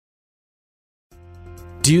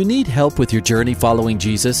Do you need help with your journey following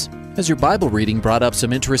Jesus? Has your Bible reading brought up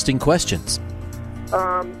some interesting questions?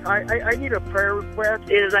 I need a prayer request.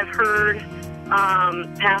 I've heard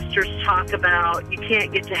pastors talk about you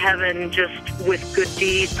can't get to heaven just with good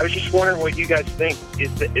deeds. I was just wondering what you guys think.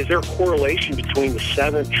 Is there a correlation between the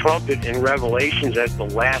seventh trumpet in Revelations as the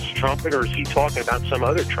last trumpet, or is he talking about some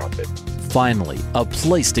other trumpet? Finally, a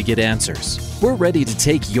place to get answers. We're ready to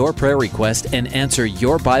take your prayer request and answer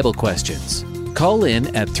your Bible questions. Call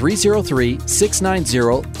in at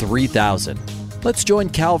 303-690-3000. Let's join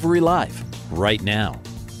Calvary Live right now.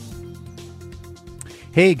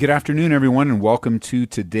 Hey, good afternoon, everyone, and welcome to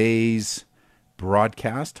today's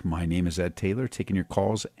broadcast. My name is Ed Taylor, taking your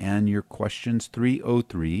calls and your questions.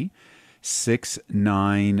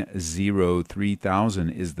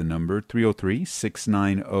 303-690-3000 is the number,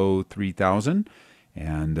 303-690-3000.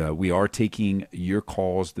 And we are taking your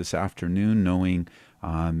calls this afternoon, knowing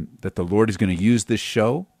that the Lord is going to use this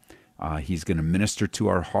show. He's going to minister to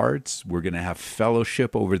our hearts. We're going to have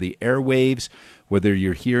fellowship over the airwaves, whether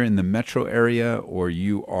you're here in the metro area or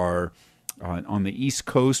you are on the East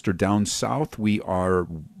Coast or down south. We are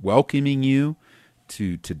welcoming you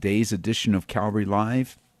to today's edition of Calvary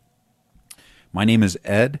Live. My name is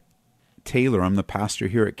Ed Taylor. I'm the pastor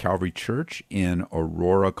here at Calvary Church in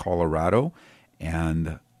Aurora, Colorado,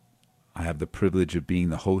 and I have the privilege of being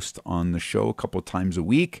the host on the show a couple times a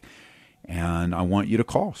week. And I want you to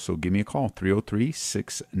call, so give me a call,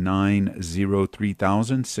 303-690-3000,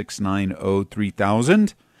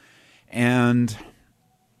 690-3000. And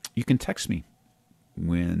you can text me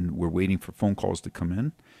when we're waiting for phone calls to come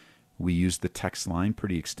in. We use the text line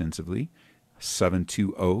pretty extensively,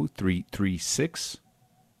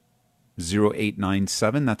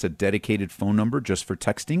 720-336-0897. That's a dedicated phone number just for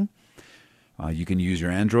texting. You can use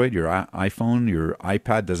your Android, your iPhone, your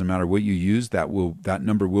iPad, doesn't matter what you use. That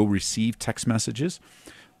number will receive text messages,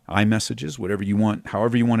 iMessages, whatever you want,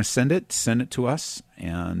 however you want to send it to us,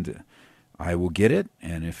 and I will get it.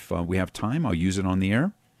 And if we have time, I'll use it on the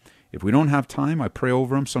air. If we don't have time, I pray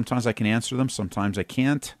over them. Sometimes I can answer them, sometimes I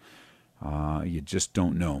can't. You just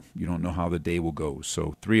don't know. You don't know how the day will go.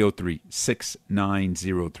 So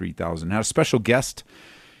 303-690-3000. Had a special guest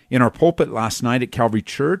in our pulpit last night at Calvary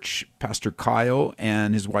Church. Pastor Kyle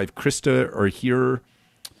and his wife Krista are here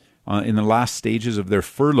in the last stages of their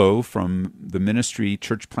furlough from the ministry,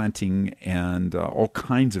 church planting, and all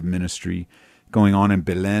kinds of ministry going on in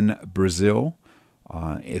Belém, Brazil.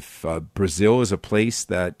 If Brazil is a place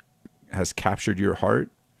that has captured your heart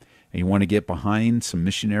and you want to get behind some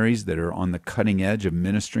missionaries that are on the cutting edge of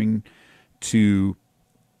ministering to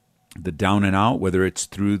the down and out, whether it's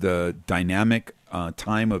through the dynamic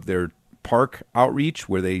time of their park outreach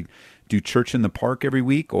where they do church in the park every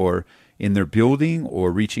week, or in their building,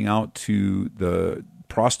 or reaching out to the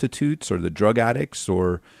prostitutes or the drug addicts,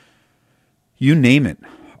 or you name it.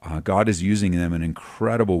 God is using them in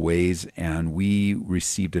incredible ways, and we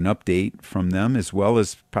received an update from them, as well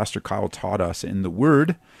as Pastor Kyle taught us in the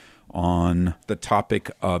Word on the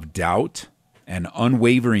topic of doubt and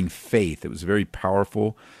unwavering faith. It was very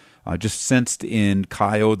powerful. I just sensed in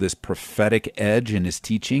Kyle this prophetic edge in his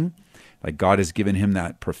teaching. Like God has given him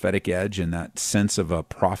that prophetic edge and that sense of a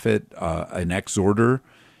prophet, an exhorter.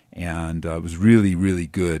 And it was really, really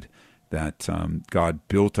good that God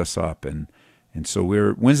built us up. And so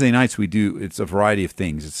Wednesday nights it's a variety of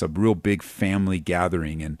things. It's a real big family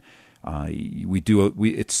gathering. And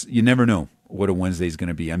you never know what a Wednesday is going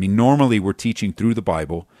to be. I mean, normally we're teaching through the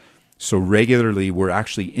Bible. So regularly we're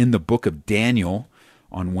actually in the book of Daniel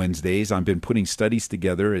on Wednesdays. I've been putting studies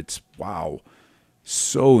together. It's, wow,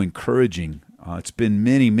 so encouraging. It's been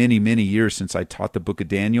many, many, many years since I taught the book of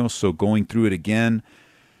Daniel, so going through it again,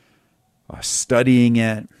 studying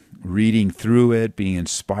it, reading through it, being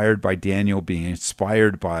inspired by Daniel, being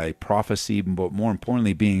inspired by prophecy, but more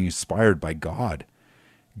importantly, being inspired by God.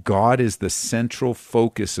 God is the central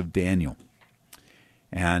focus of Daniel.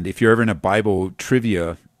 And if you're ever in a Bible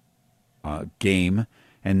trivia game,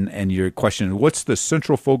 and your question, what's the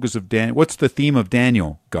central focus of Daniel? What's the theme of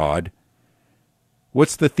Daniel? God.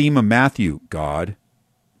 What's the theme of Matthew? God.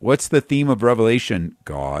 What's the theme of Revelation?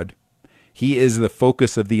 God. He is the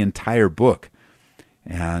focus of the entire book.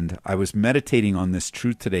 And I was meditating on this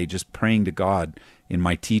truth today, just praying to God in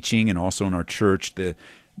my teaching and also in our church.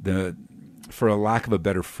 For a lack of a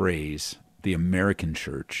better phrase, the American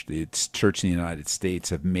church, the church in the United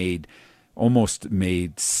States, have almost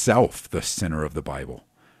made self the center of the Bible.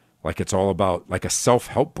 Like it's all about like a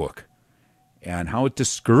self-help book, and how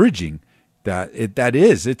discouraging that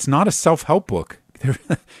is. It's not a self-help book.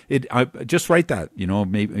 Just write that.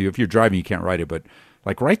 Maybe if you're driving, you can't write it, but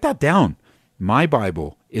like write that down. My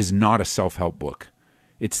Bible is not a self-help book.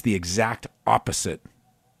 It's the exact opposite.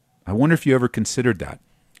 I wonder if you ever considered that.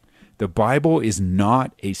 The Bible is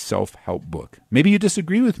not a self-help book. Maybe you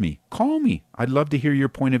disagree with me. Call me. I'd love to hear your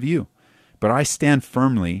point of view. But I stand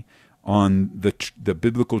firmly on the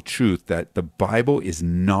biblical truth that the Bible is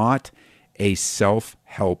not a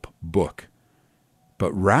self-help book,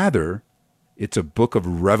 but rather it's a book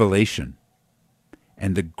of revelation.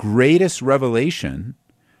 And the greatest revelation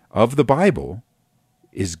of the Bible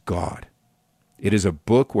is God. It is a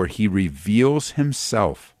book where he reveals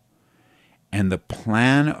himself and the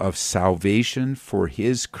plan of salvation for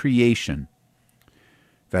his creation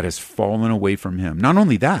that has fallen away from him. Not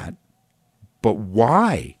only that, but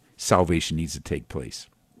why salvation needs to take place.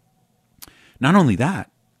 Not only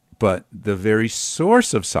that, but the very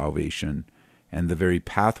source of salvation and the very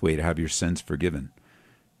pathway to have your sins forgiven.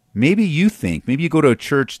 Maybe you go to a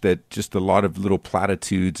church that just a lot of little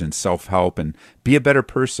platitudes and self-help and be a better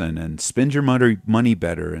person and spend your money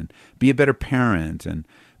better and be a better parent and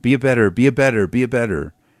be a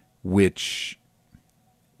better, which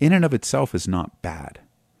in and of itself is not bad,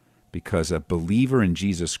 because a believer in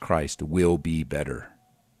Jesus Christ will be better.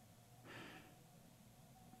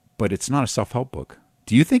 But it's not a self-help book.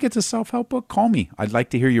 Do you think it's a self-help book? Call me. I'd like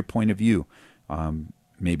to hear your point of view.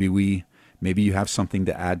 Maybe you have something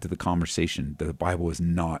to add to the conversation. The Bible is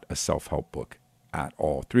not a self-help book at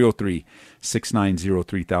all.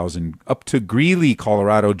 303-690-3000. Up to Greeley,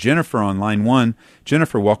 Colorado. Jennifer on line 1.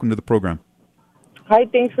 Jennifer, welcome to the program. Hi,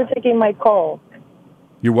 thanks for taking my call.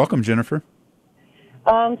 You're welcome, Jennifer.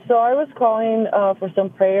 So I was calling for some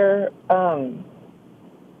prayer. I'm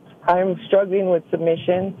struggling with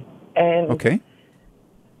submission, and okay.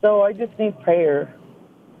 So I just need prayer.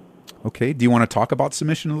 Okay. Do you want to talk about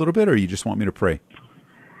submission a little bit, or you just want me to pray?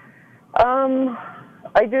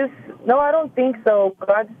 I don't think so.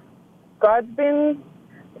 God's been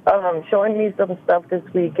showing me some stuff this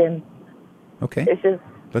week, and okay, it's just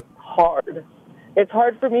hard. It's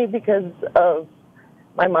hard for me because of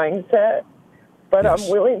my mindset, but yes. I'm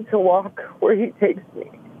willing to walk where he takes me.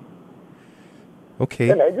 Okay.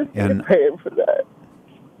 And I just need to pray for that.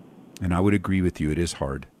 And I would agree with you. It is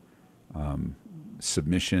hard.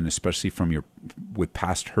 Submission, especially with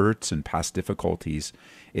past hurts and past difficulties,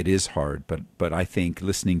 it is hard. But I think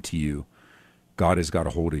listening to you, God has got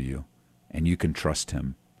a hold of you, and you can trust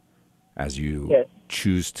him as you yes.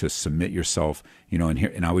 choose to submit yourself.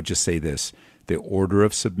 And I would just say this: the order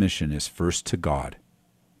of submission is first to God,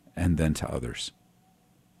 and then to others.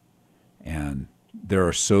 And there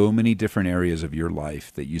are so many different areas of your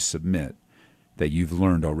life that you submit that you've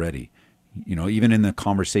learned already. Even in the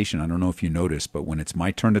conversation, I don't know if you noticed, but when it's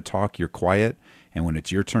my turn to talk, you're quiet. And when it's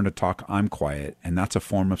your turn to talk, I'm quiet. And that's a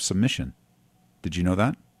form of submission. Did you know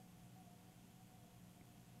that?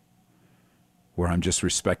 Where I'm just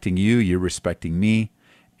respecting you, you're respecting me.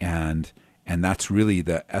 And that's really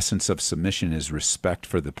the essence of submission, is respect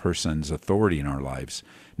for the person's authority in our lives.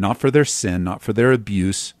 Not for their sin, not for their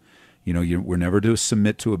abuse. We're never to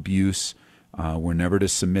submit to abuse. We're never to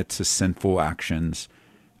submit to sinful actions.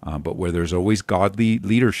 But where there's always godly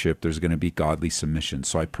leadership, there's going to be godly submission.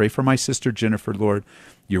 So I pray for my sister Jennifer, Lord.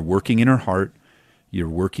 You're working in her heart. You're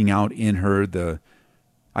working out in her.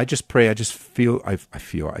 I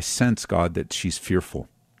sense, God, that she's fearful.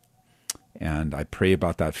 And I pray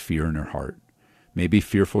about that fear in her heart. Maybe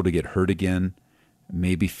fearful to get hurt again.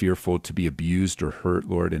 Maybe fearful to be abused or hurt,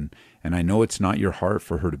 Lord. And I know it's not your heart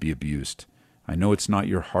for her to be abused. I know it's not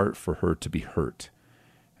your heart for her to be hurt.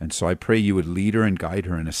 And so I pray you would lead her and guide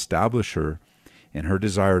her and establish her in her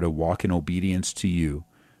desire to walk in obedience to you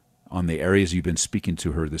on the areas you've been speaking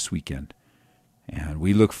to her this weekend. And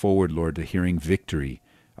we look forward, Lord, to hearing victory,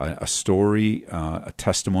 a story, a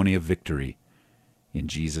testimony of victory. In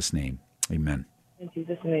Jesus' name, amen. In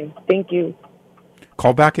Jesus' name. Thank you.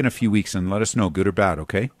 Call back in a few weeks and let us know, good or bad,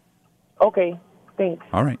 okay? Okay, thanks.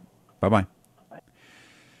 All right, bye-bye.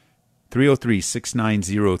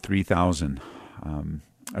 303-690-3000.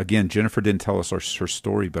 Again, Jennifer didn't tell us her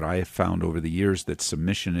story, but I have found over the years that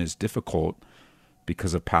submission is difficult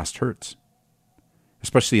because of past hurts,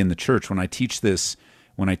 especially in the church. When I teach this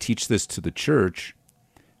to the church,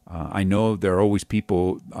 I know there are always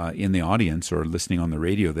people in the audience or listening on the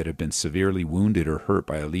radio that have been severely wounded or hurt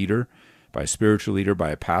by a leader, by a spiritual leader,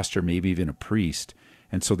 by a pastor, maybe even a priest.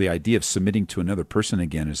 And so the idea of submitting to another person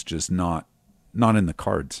again is just not in the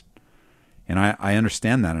cards. And I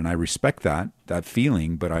understand that, and I respect that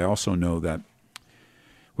feeling, but I also know that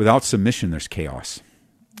without submission, there's chaos.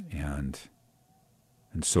 And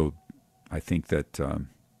so I think that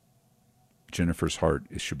Jennifer's heart,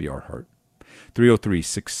 it should be our heart.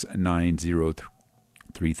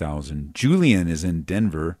 303-690-3000. Julian is in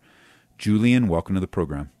Denver. Julian, welcome to the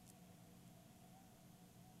program.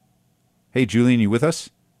 Hey, Julian, you with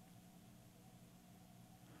us?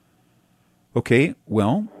 Okay,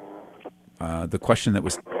 well, the question that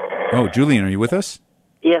was... Oh, Julian, are you with us?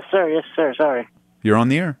 Yes, sir. Yes, sir. Sorry. You're on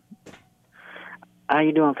the air. How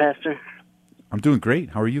you doing, Pastor? I'm doing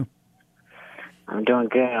great. How are you? I'm doing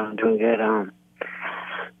good.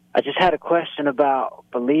 I just had a question about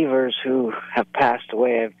believers who have passed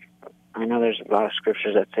away. I know there's a lot of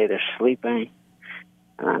scriptures that say they're sleeping,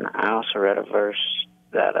 and I also read a verse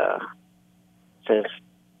that says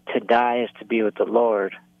to die is to be with the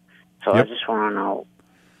Lord. So Yep. I just want to know,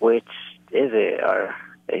 which is it? Are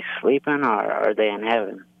they sleeping, or are they in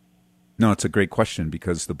heaven? No, it's a great question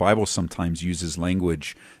because the Bible sometimes uses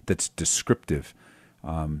language that's descriptive.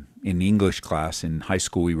 In English class in high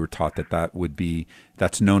school, we were taught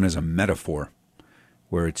that's known as a metaphor,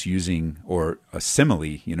 where it's using, or a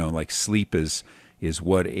simile, like sleep is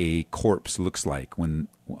what a corpse looks like when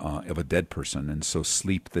of a dead person. And so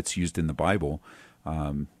sleep that's used in the Bible,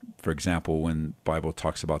 for example, when the Bible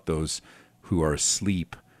talks about those who are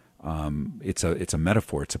asleep, it's a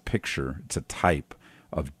metaphor, it's a picture, it's a type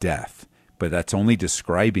of death, but that's only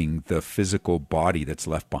describing the physical body that's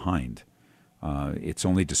left behind. It's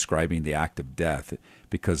only describing the act of death,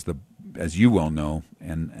 because as you well know,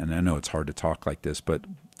 and I know it's hard to talk like this, but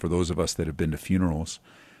for those of us that have been to funerals,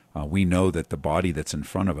 we know that the body that's in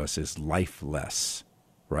front of us is lifeless,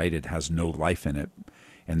 right? It has no life in it.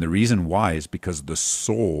 And the reason why is because the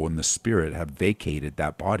soul and the spirit have vacated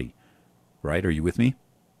that body, right? Are you with me?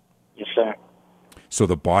 Yes, sir. So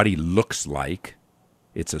the body looks like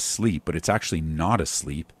it's asleep, but it's actually not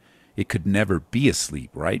asleep. It could never be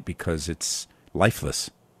asleep, right? Because it's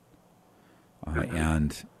lifeless.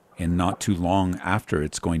 And not too long after,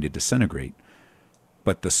 it's going to disintegrate.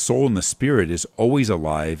 But the soul and the spirit is always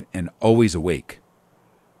alive and always awake.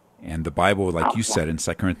 And the Bible, like you said in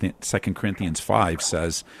 2 Corinthians 5,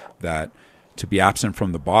 says that to be absent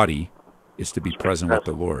from the body is to be present with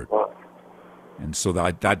the Lord. And so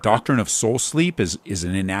that doctrine of soul sleep is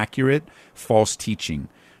an inaccurate, false teaching.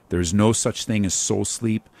 There's no such thing as soul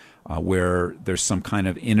sleep, where there's some kind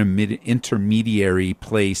of intermediary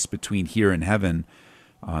place between here and heaven.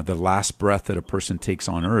 The last breath that a person takes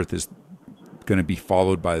on earth is going to be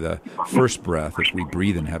followed by the first breath if we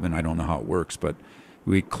breathe in heaven. I don't know how it works, but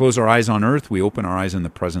we close our eyes on earth, we open our eyes in the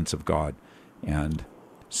presence of God. And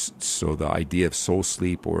so the idea of soul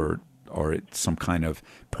sleep or it's some kind of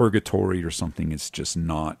purgatory or something is just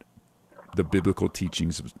not the biblical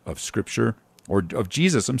teachings of Scripture or of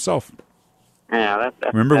Jesus himself. Yeah,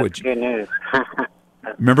 that's good news.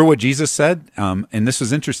 Remember what Jesus said? And this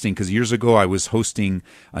was interesting because years ago I was hosting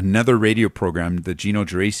another radio program, the Gino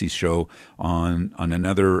Geraci Show, on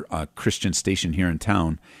another Christian station here in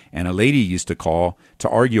town. And a lady used to call to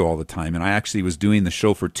argue all the time. And I actually was doing the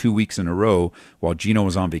show for 2 weeks in a row while Gino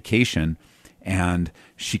was on vacation. And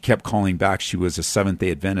she kept calling back. She was a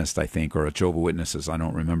Seventh-day Adventist, I think, or a Jehovah's Witnesses. I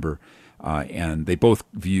don't remember. And they both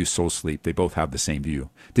view soul sleep. They both have the same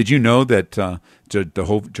view. Did you know that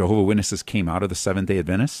Jehovah's Witnesses came out of the Seventh-day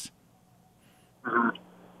Adventists?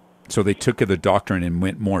 So they took the doctrine and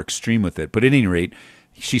went more extreme with it. But at any rate,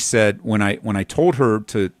 she said, when I told her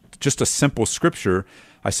to just a simple scripture,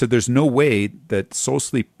 I said, there's no way that soul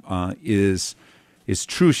sleep is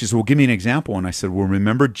true. She said, well, give me an example. And I said, well,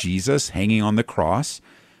 remember Jesus hanging on the cross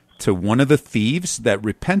to one of the thieves that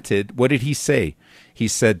repented. What did he say? He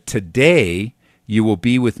said, today you will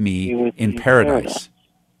be with me in paradise.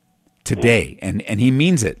 Today. And he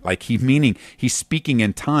means it. Like he's speaking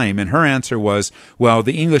in time. And her answer was, well,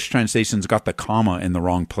 the English translation's got the comma in the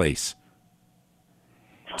wrong place.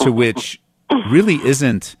 To which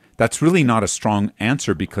that's really not a strong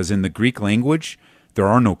answer, because in the Greek language, there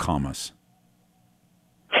are no commas.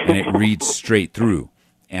 And it reads straight through.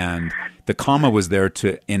 And the comma was there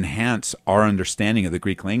to enhance our understanding of the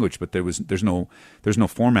Greek language, but there's no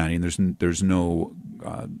formatting, there's no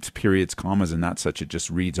periods, commas, and that such. It just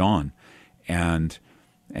reads on, and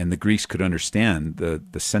the Greeks could understand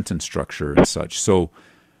the sentence structure and such. So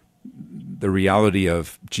the reality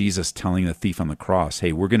of Jesus telling the thief on the cross,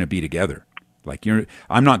 "Hey, we're going to be together. Like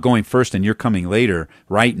I'm not going first, and you're coming later.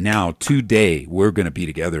 Right now, today, we're going to be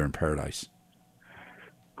together in paradise."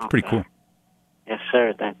 It's pretty cool. Yes,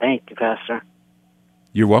 sir. Thank you, Pastor.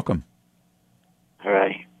 You're welcome. All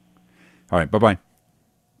right. All right. Bye-bye.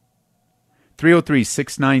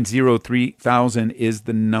 303-690-3000 is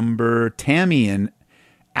the number. Tammy in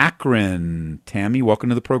Akron. Tammy, welcome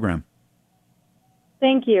to the program.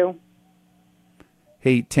 Thank you.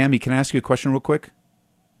 Hey, Tammy, can I ask you a question real quick?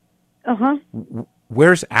 Uh-huh.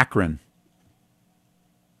 Where's Akron?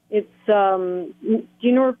 It's, do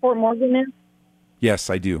you know where Fort Morgan is? Yes,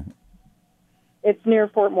 I do. It's near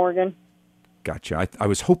Fort Morgan. Gotcha. I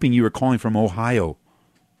was hoping you were calling from Ohio.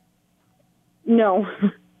 No.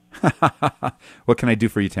 What can I do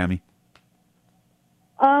for you, Tammy?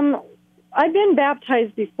 I've been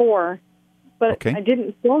baptized before, but Okay. I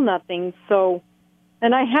didn't feel nothing. So,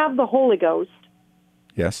 and I have the Holy Ghost.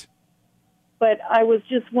 Yes. But I was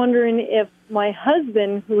just wondering if my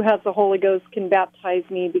husband, who has the Holy Ghost, can baptize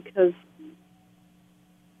me, because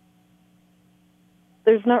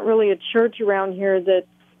there's not really a church around here that,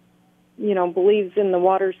 believes in the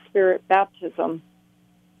water spirit baptism.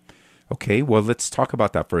 Okay, well, let's talk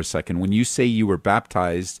about that for a second. When you say you were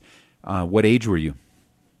baptized, what age were you?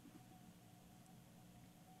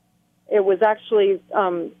 It was actually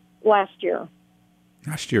last year.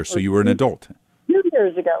 Last year, so you were an adult. 2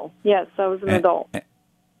 years ago. Yes, I was an adult.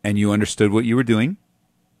 And you understood what you were doing?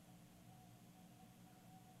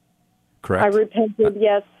 Correct? I repented,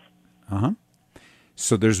 yes. Uh-huh.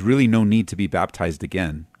 So there's really no need to be baptized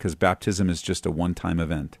again, because baptism is just a one-time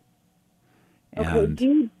event. Okay,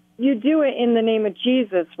 And you do it in the name of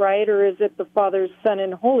Jesus, right? Or is it the Father, Son,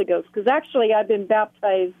 and Holy Ghost? Because actually I've been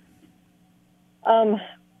baptized 3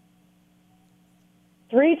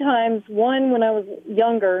 times. One when I was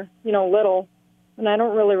younger, little, and I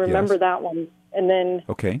don't really remember that one. And then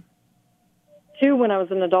okay. 2 when I was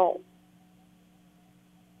an adult.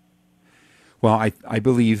 Well, I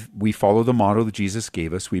believe we follow the model that Jesus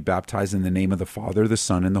gave us. We baptize in the name of the Father, the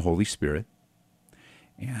Son, and the Holy Spirit.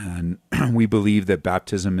 And we believe that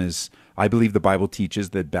I believe the Bible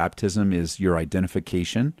teaches that baptism is your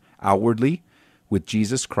identification outwardly with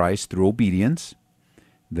Jesus Christ through obedience,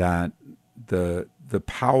 that the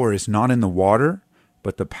power is not in the water,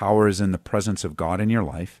 but the power is in the presence of God in your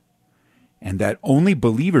life, and that only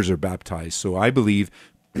believers are baptized. So I believe,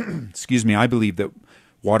 I believe that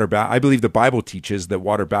I believe the Bible teaches that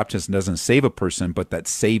water baptism doesn't save a person, but that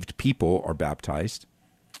saved people are baptized.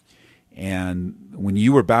 And when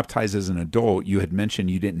you were baptized as an adult, you had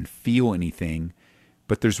mentioned you didn't feel anything,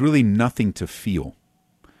 but there's really nothing to feel.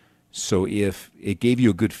 So if it gave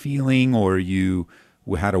you a good feeling, or you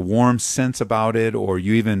had a warm sense about it, or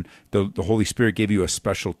you even, the Holy Spirit gave you a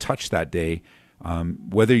special touch that day,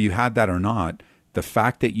 whether you had that or not, the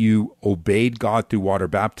fact that you obeyed God through water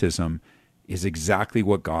baptism is exactly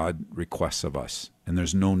what God requests of us. And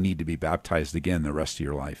there's no need to be baptized again the rest of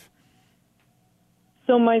your life.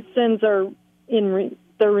 So my sins are I can't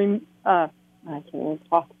even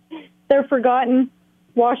talk. They're forgotten,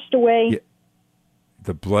 washed away. Yeah.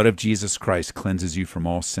 The blood of Jesus Christ cleanses you from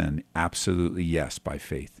all sin. Absolutely, yes, by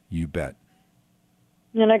faith. You bet.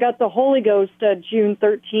 And I got the Holy Ghost June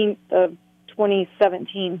 13th of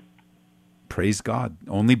 2017. Praise God.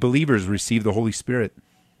 Only believers receive the Holy Spirit.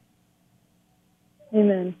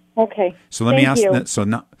 Amen. Okay. So let me ask. You. So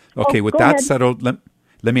now, okay, with go that ahead. settled, let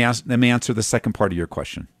me answer the second part of your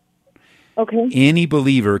question. Okay. Any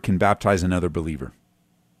believer can baptize another believer.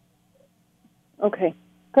 Okay.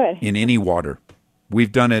 Good. In any water.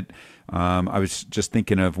 We've done it. I was just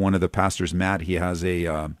thinking of one of the pastors, Matt. He has a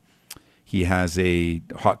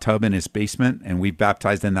hot tub in his basement, and we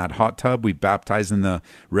baptized in that hot tub. We baptized in the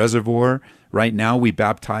reservoir. Right now, we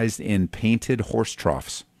baptized in painted horse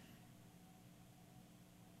troughs.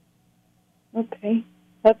 Okay.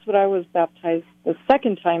 That's what I was baptized the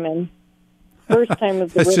second time in. First time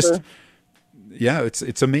was the river.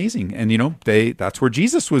 It's amazing. And that's where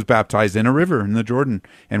Jesus was baptized, in a river in the Jordan.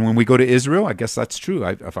 And when we go to Israel, I guess that's true.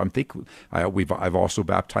 I've also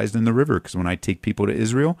baptized in the river, because when I take people to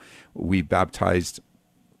Israel, we've baptized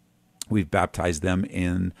them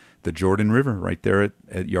in the Jordan River right there at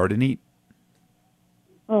Yardenit.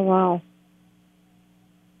 Oh wow.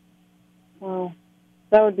 Wow.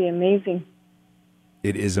 That would be amazing.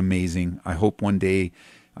 It is amazing. I hope one day,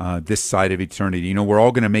 this side of eternity, we're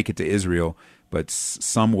all going to make it to Israel, but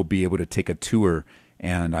some will be able to take a tour.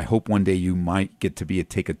 And I hope one day you might get to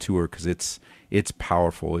take a tour, because it's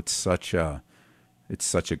powerful. It's such a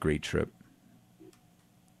great trip.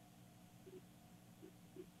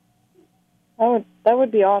 That would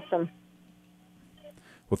be awesome.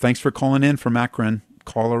 Well, thanks for calling in from Akron,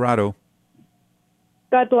 Colorado.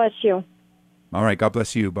 God bless you. All right. God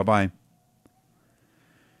bless you. Bye-bye.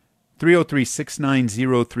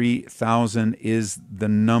 303-690-3000 is the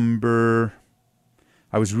number.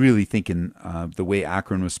 I was really thinking the way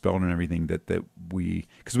Akron was spelled and everything,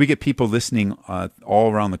 because we get people listening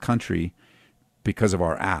all around the country because of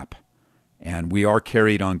our app. And we are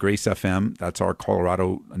carried on Grace FM. That's our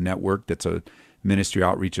Colorado network. That's ministry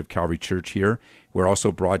outreach of Calvary Church here. We're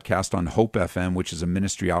also broadcast on Hope FM, which is a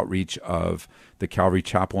ministry outreach of the Calvary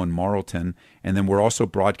Chapel in Marlton. And then we're also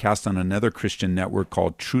broadcast on another Christian network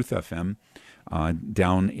called Truth FM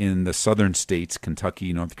down in the southern states,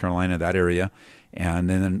 Kentucky, North Carolina, that area. And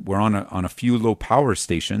then we're on a few low power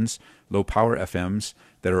stations, low power FMs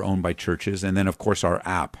that are owned by churches. And then, of course, our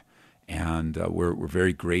app. And we're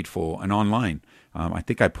very grateful. And online. I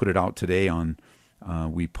think I put it out today on...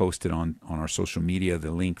 we posted on our social media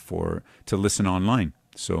the link to listen online.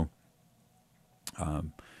 So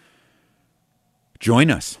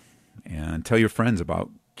join us and tell your friends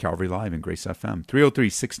about Calvary Live and Grace FM.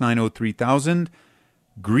 303-690-3000.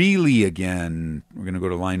 Greeley again. We're going to go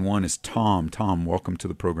to line 1 is Tom. Tom, welcome to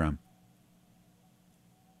the program.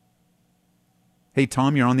 Hey,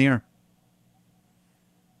 Tom, you're on the air.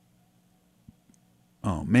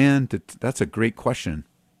 Oh, man, that's a great question.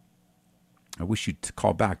 I wish you'd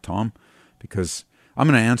call back, Tom, because I'm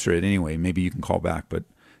going to answer it anyway. Maybe you can call back. But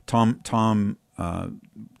Tom, I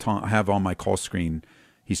have on my call screen,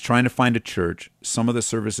 he's trying to find a church. Some of the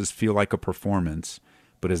services feel like a performance,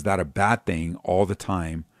 but is that a bad thing all the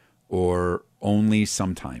time or only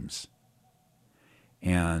sometimes?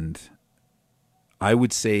 And I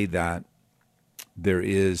would say that there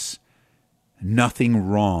is nothing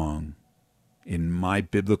wrong in my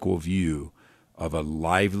biblical view of a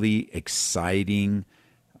lively, exciting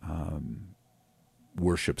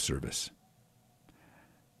worship service.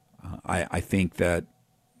 I think that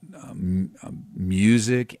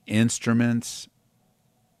music, instruments,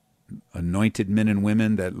 anointed men and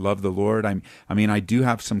women that love the Lord. I mean, I do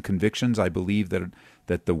have some convictions. I believe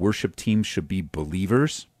that the worship team should be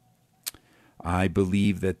believers. I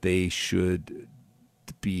believe that they should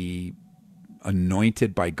be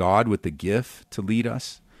anointed by God with the gift to lead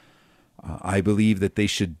us. I believe that they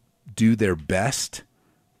should do their best,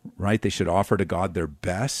 right? They should offer to God their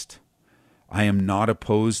best. I am not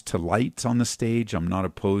opposed to lights on the stage. I'm not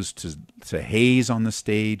opposed to haze on the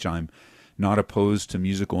stage. I'm not opposed to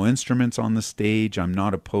musical instruments on the stage. I'm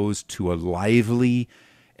not opposed to a lively,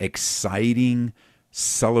 exciting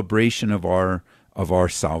celebration of our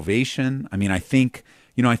salvation. I mean, I think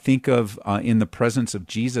of in the presence of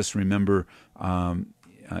Jesus, remember,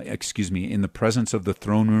 in the presence of the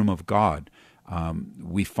throne room of God,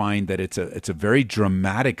 we find that it's a very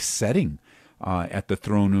dramatic setting at the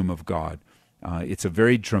throne room of God. It's a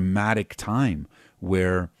very dramatic time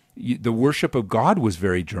where the worship of God was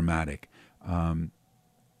very dramatic.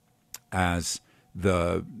 As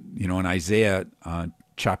in Isaiah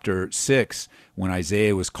chapter 6, when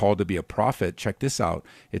Isaiah was called to be a prophet, check this out.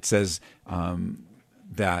 It says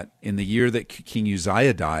that in the year that King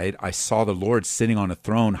Uzziah died, I saw the Lord sitting on a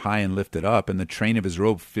throne high and lifted up, and the train of his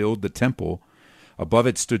robe filled the temple. Above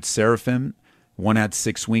it stood seraphim. One had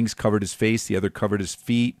 6 wings, covered his face, the other covered his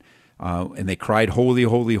feet. And they cried, "Holy,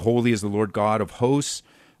 holy, holy is the Lord God of hosts.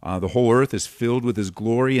 The whole earth is filled with his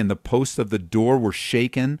glory." And the posts of the door were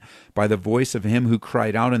shaken by the voice of him who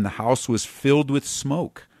cried out, and the house was filled with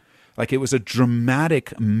smoke. Like, it was a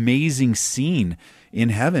dramatic, amazing scene in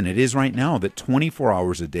heaven. It is right now that 24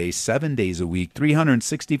 hours a day, 7 days a week,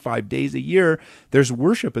 365 days a year, there's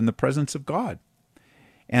worship in the presence of God.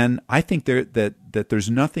 And I think that there's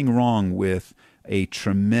nothing wrong with a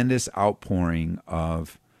tremendous outpouring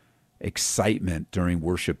of excitement during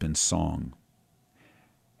worship and song.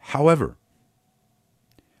 However,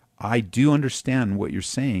 I do understand what you're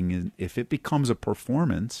saying. And if it becomes a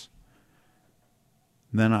performance,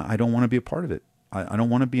 then I don't want to be a part of it. I don't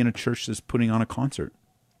want to be in a church that's putting on a concert.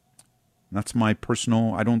 That's my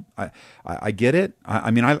personal. I get it.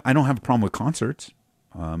 I mean, I don't have a problem with concerts.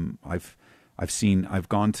 I've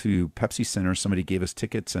gone to Pepsi Center. Somebody gave us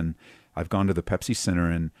tickets, and I've gone to the Pepsi Center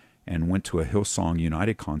and went to a Hillsong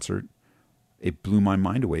United concert. It blew my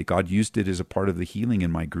mind away. God used it as a part of the healing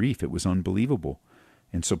in my grief. It was unbelievable.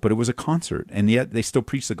 And so, but it was a concert, and yet they still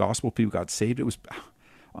preached the gospel. People got saved.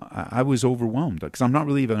 I was overwhelmed because I'm not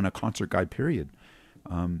really even a concert guy, period.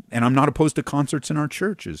 And I'm not opposed to concerts in our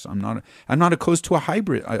churches. I'm not opposed to a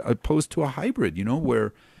hybrid.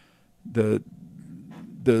 Where the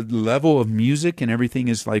level of music and everything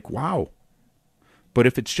is like, wow. But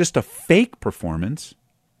if it's just a fake performance,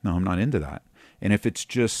 no, I'm not into that. And if it's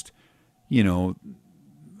just, and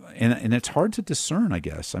it's hard to discern, I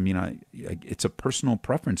guess. I mean, it's a personal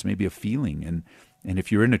preference, maybe a feeling. And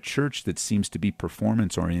if you're in a church that seems to be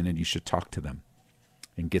performance-oriented, you should talk to them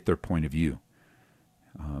and get their point of view.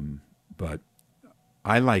 But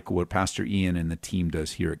I like what Pastor Ian and the team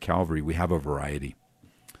does here at Calvary. We have a variety.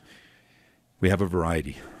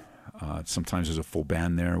 Sometimes there's a full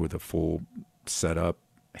band there with a full setup.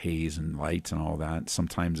 haze and lights and all that.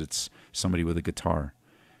 Sometimes it's somebody with a guitar.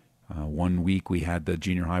 One week we had the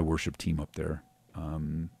junior high worship team up there.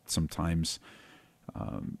 Sometimes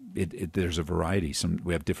there's a variety.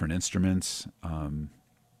 We have different instruments. And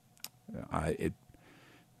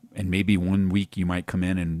maybe one week you might come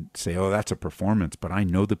in and say, oh, that's a performance. But I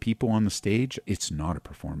know the people on the stage. It's not a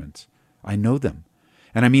performance. I know them.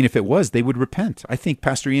 And I mean, if it was, they would repent. I think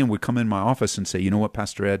Pastor Ian would come in my office and say, you know what,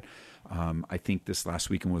 Pastor Ed, I think this last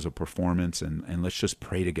weekend was a performance, and let's just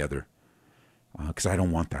pray together because I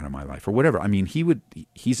don't want that in my life or whatever. I mean,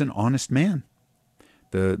 he's an honest man.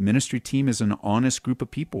 The ministry team is an honest group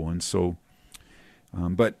of people. And so,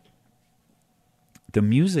 but the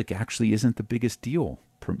music actually isn't the biggest deal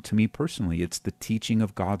to me personally. It's the teaching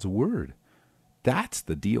of God's word. That's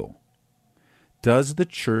the deal. Does the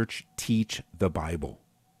church teach the Bible?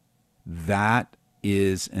 That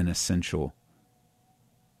is an essential.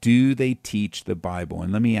 Do they teach the Bible?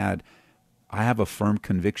 And let me add, I have a firm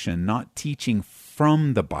conviction, not teaching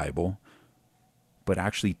from the Bible, but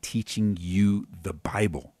actually teaching you the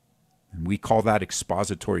Bible. And we call that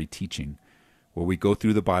expository teaching, where we go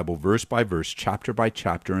through the Bible verse by verse, chapter by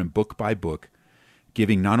chapter, and book by book,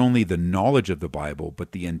 giving not only the knowledge of the Bible,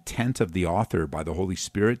 but the intent of the author by the Holy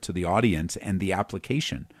Spirit to the audience and the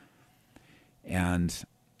application. And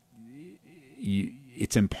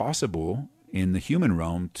it's impossible in the human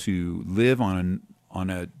realm to live on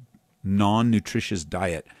a non-nutritious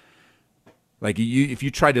diet. Like if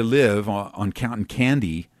you try to live on counting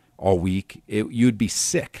candy all week, you'd be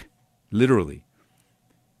sick, literally.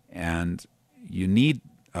 And you need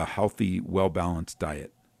a healthy, well-balanced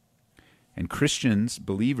diet. And Christians,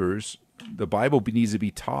 believers, the Bible needs to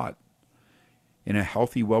be taught in a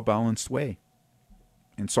healthy, well-balanced way.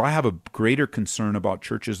 And so I have a greater concern about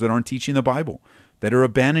churches that aren't teaching the Bible, that are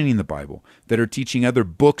abandoning the Bible, that are teaching other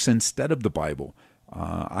books instead of the Bible.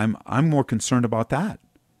 I'm more concerned about that.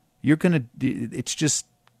 It's just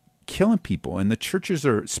killing people. And the churches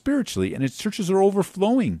are spiritually, and its churches are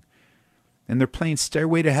overflowing. And they're playing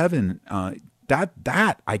Stairway to Heaven. That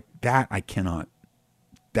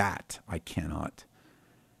I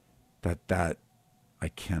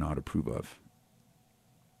cannot approve of.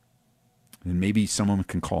 And maybe someone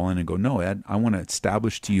can call in and go, no, Ed, I want to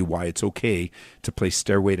establish to you why it's okay to play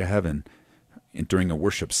Stairway to Heaven during a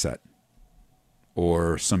worship set,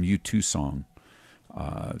 or some U2 song,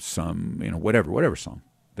 whatever song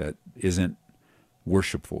that isn't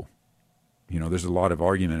worshipful. There's a lot of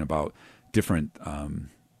argument about different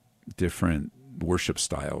worship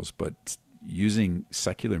styles, but using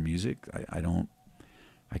secular music, I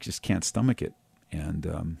just can't stomach it.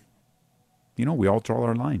 And, we all draw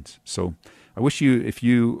our lines. So I wish if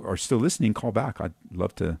you are still listening, call back. I'd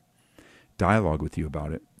love to dialogue with you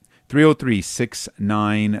about it.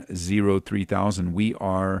 303-690-3000. We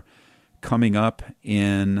are coming up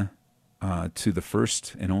to the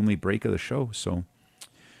first and only break of the show. So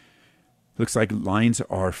looks like lines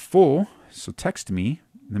are full. So text me.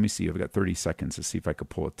 Let me see. I've got 30 seconds to see if I could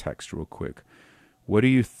pull a text real quick. What are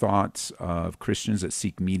your thoughts of Christians that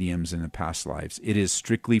seek mediums in the past lives? It is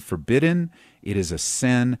strictly forbidden. It is a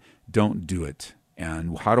sin. Don't do it.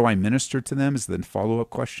 And how do I minister to them is the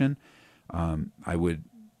follow-up question. I would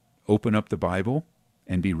open up the Bible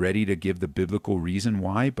and be ready to give the biblical reason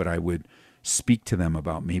why, but I would speak to them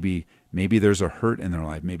about maybe there's a hurt in their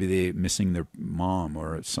life. Maybe they're missing their mom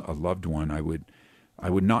or a loved one. I would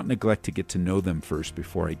not neglect to get to know them first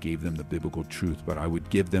before I gave them the biblical truth, but I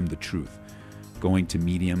would give them the truth. Going to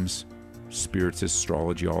mediums, spiritists,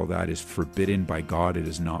 astrology, all that is forbidden by God. It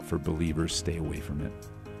is not for believers. Stay away from it.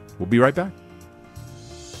 We'll be right back.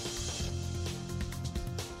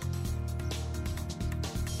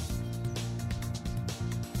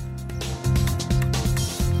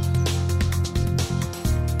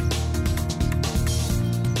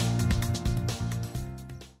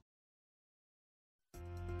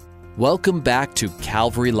 Welcome back to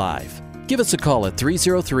Calvary Live. Give us a call at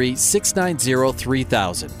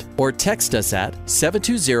 303-690-3000 or text us at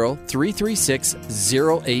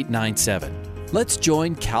 720-336-0897. Let's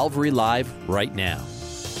join Calvary Live right now.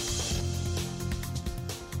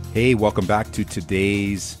 Hey, welcome back to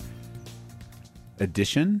today's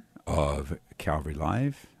edition of Calvary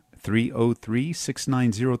Live.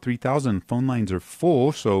 303-690-3000. Phone lines are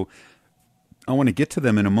full, so I want to get to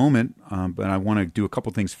them in a moment, but I want to do a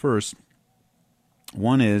couple things first.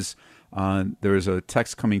 One is there is a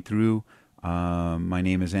text coming through. My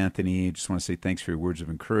name is Anthony. I just want to say thanks for your words of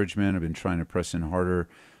encouragement. I've been trying to press in harder.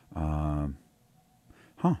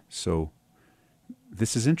 So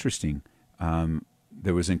this is interesting.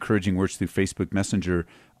 There was encouraging words through Facebook Messenger.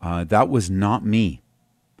 That was not me.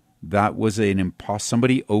 That was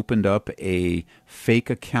somebody opened up a fake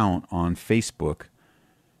account on Facebook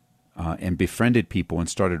and befriended people and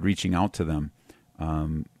started reaching out to them.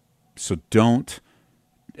 So don't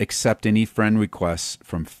accept any friend requests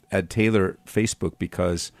from Ed Taylor Facebook,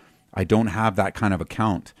 because I don't have that kind of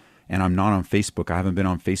account, and I'm not on Facebook. I haven't been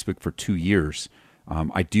on Facebook for 2 years.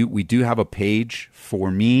 We do have a page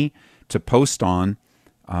for me to post on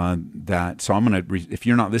that. So I'm going to, if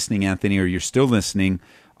you're not listening, Anthony, or you're still listening,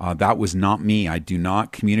 that was not me. I do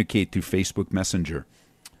not communicate through Facebook Messenger.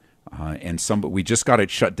 We just got it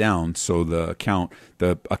shut down. So the account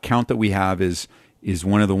that we have is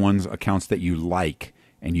one of the accounts that you like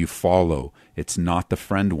and you follow. It's not the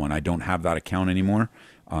friend one. I don't have that account anymore.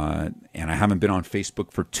 And I haven't been on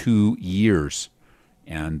Facebook for 2 years.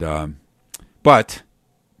 But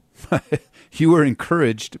you were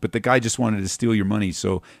encouraged, but the guy just wanted to steal your money.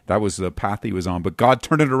 So that was the path he was on. But God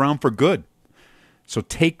turned it around for good. So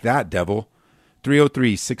take that, devil.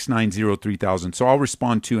 303-690-3000. So I'll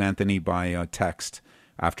respond to Anthony by text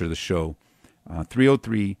after the show.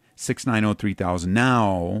 303-690-3000.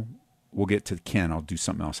 Now we'll get to Ken. I'll do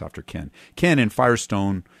something else after Ken. Ken in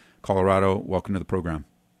Firestone, Colorado. Welcome to the program.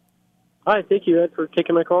 Hi, thank you, Ed, for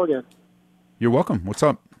taking my call again. You're welcome. What's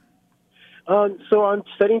up? So I'm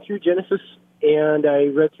studying through Genesis, and I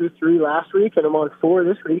read through 3 last week, and I'm on 4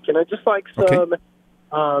 this week, and I'd just like some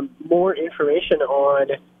more information on.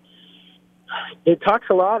 It talks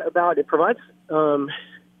a lot about, it provides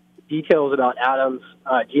details about Adam's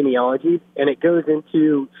genealogy, and it goes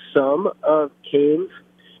into some of Cain's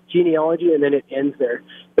genealogy, and then it ends there.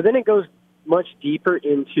 But then it goes much deeper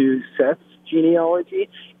into Seth's genealogy,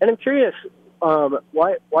 and I'm curious,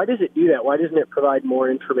 why does it do that? Why doesn't it provide more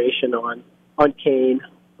information on Cain,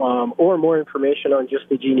 or more information on just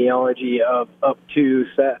the genealogy of up to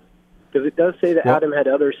Seth? Because it does say that Adam had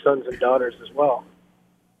other sons and daughters as well.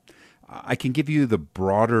 I can give you the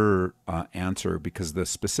broader answer, because the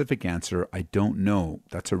specific answer, I don't know.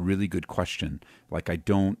 That's a really good question. Like, I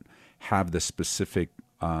don't have the specific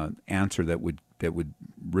answer that would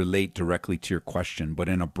relate directly to your question. But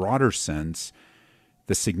in a broader sense,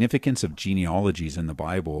 the significance of genealogies in the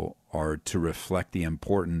Bible are to reflect the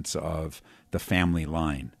importance of the family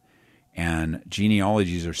line. And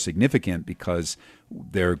genealogies are significant because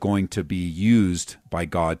they're going to be used by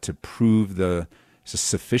God to prove the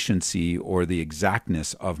sufficiency or the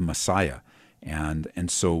exactness of Messiah. And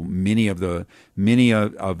so many of the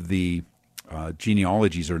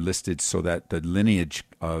genealogies are listed so that the lineage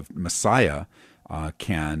of Messiah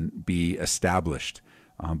can be established.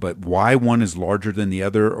 But why one is larger than the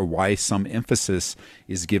other, or why some emphasis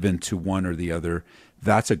is given to one or the other,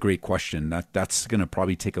 that's a great question. That's going to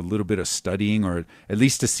probably take a little bit of studying, or at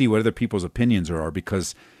least to see what other people's opinions are.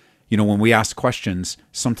 Because, when we ask questions,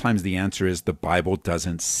 sometimes the answer is the Bible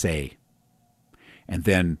doesn't say. And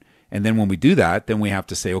then when we do that, then we have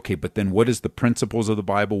to say, okay, but then what is the principles of the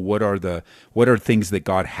Bible? What are things that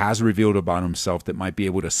God has revealed about himself that might be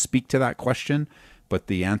able to speak to that question? But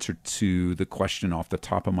the answer to the question off the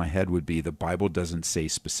top of my head would be the Bible doesn't say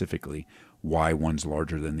specifically why one's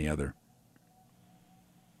larger than the other.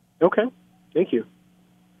 Okay. Thank you.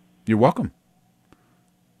 You're welcome.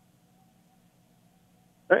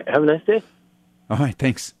 All right. Have a nice day. All right.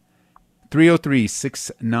 Thanks.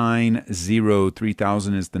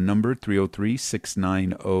 303-690-3000 is the number.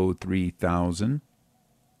 303-690-3000.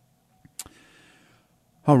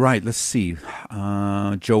 All right, let's see.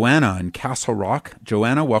 Joanna in Castle Rock.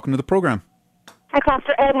 Joanna, welcome to the program. Hi,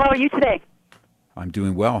 Pastor Ed. How are you today? I'm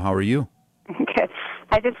doing well. How are you? Good.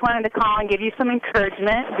 I just wanted to call and give you some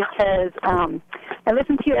encouragement, because I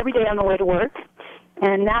listen to you every day on the way to work,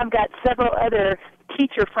 and now I've got several other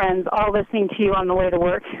teacher friends all listening to you on the way to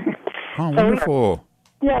work. Oh, wonderful.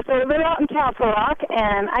 So they're out in Castle Rock,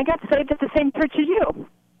 and I got saved at the same church as you.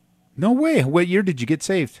 No way. What year did you get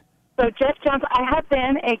saved? So Jeff Johnson, I have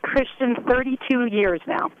been a Christian 32 years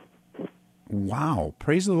now. Wow.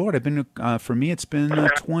 Praise the Lord. I've been, for me, it's been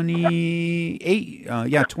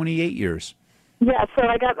 28 years. Yeah, so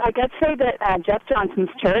I got saved at Jeff Johnson's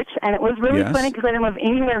church, and it was really funny because I didn't live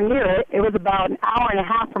anywhere near it. It was about an hour and a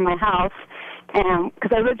half from my house, and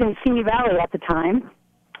because I lived in Simi Valley at the time.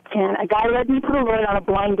 And a guy led me to the Lord on a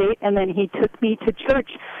blind date, and then he took me to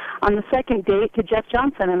church on the second date to Jeff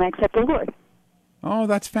Johnson, and I accepted the Lord. Oh,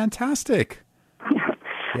 that's fantastic. Yeah.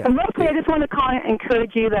 And mostly I just want to call and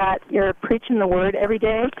encourage you that you're preaching the Word every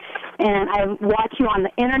day, and I watch you on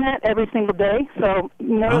the Internet every single day. So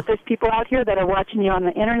that there's people out here that are watching you on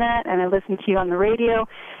the Internet, and I listen to you on the radio.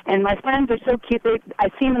 And my friends are so cute. I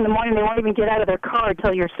see them in the morning. They won't even get out of their car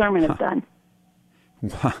until your sermon is done.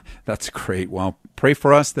 Wow, that's great. Well, pray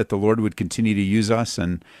for us that the Lord would continue to use us,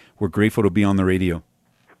 and we're grateful to be on the radio.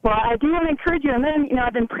 Well, I do want to encourage you, and then,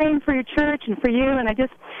 I've been praying for your church and for you, and I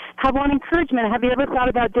just have one encouragement. Have you ever thought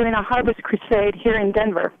about doing a harvest crusade here in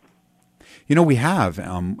Denver? We have,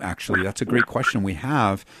 actually. That's a great question. We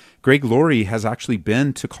have. Greg Laurie has actually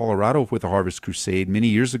been to Colorado with a harvest crusade many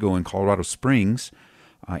years ago in Colorado Springs,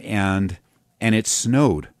 and it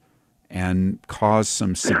snowed and caused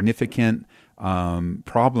some significant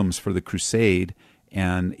problems for the crusade,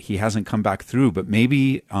 and he hasn't come back through. But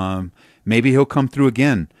maybe he'll come through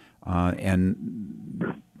again,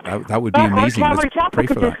 and that would be amazing. Calvary Chapel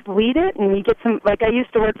could just lead it, and you get some. Like I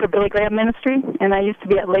used to work for Billy Graham Ministry, and I used to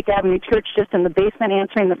be at Lake Avenue Church, just in the basement,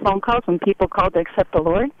 answering the phone calls when people called to accept the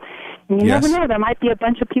Lord. And you never know; there might be a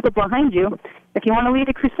bunch of people behind you. If you want to lead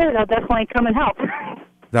a crusade, I'll definitely come and help.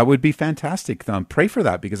 That would be fantastic. Pray for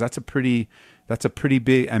that, because that's a pretty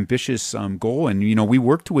big, ambitious goal. And we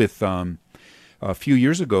worked with a few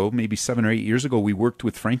years ago, maybe 7 or 8 years ago, we worked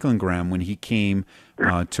with Franklin Graham when he came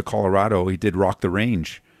to Colorado. He did Rock the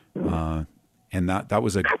Range, and that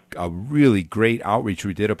was a really great outreach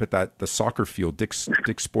we did up at the soccer field, Dick's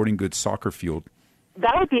Sporting Goods soccer field.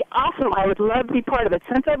 That would be awesome. I would love to be part of it.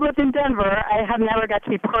 Since I've lived in Denver, I have never got to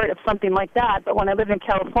be part of something like that. But when I lived in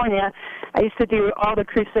California, I used to do all the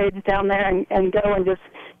crusades down there and go and just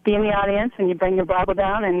be in the audience, and you bring your Bible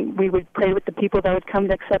down, and we would pray with the people that would come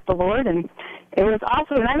to accept the Lord. And it was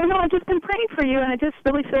awesome. And I don't know, I've just been praying for you, and I just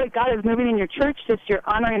really feel like God is moving in your church, just you're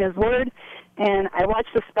honoring His Word. And I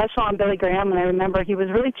watched the special on Billy Graham, and I remember he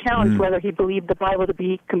was really challenged whether he believed the Bible to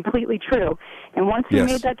be completely true. And once he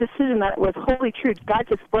made that decision that it was wholly true, God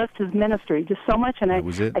just blessed his ministry just so much. And I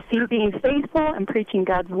see him being faithful and preaching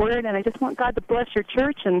God's Word, and I just want God to bless your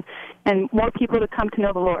church and more people to come to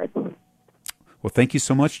know the Lord. Well, thank you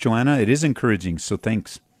so much, Joanna. It is encouraging, so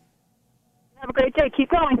thanks. Have a great day. Keep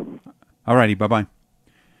going. All righty, bye-bye.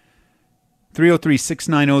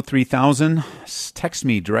 303-690-3000. Text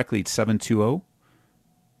me directly at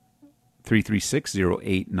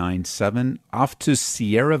 720-336-0897. Off to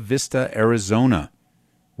Sierra Vista, Arizona.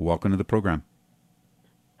 Welcome to the program.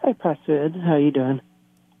 Hi, Pastor Ed. How are you doing?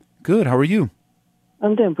 Good. How are you?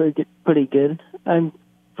 I'm doing pretty good. I'm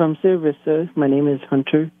from Sierra Vista. My name is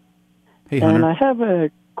Hunter. Hey, Hunter. And I have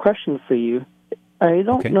a question for you. I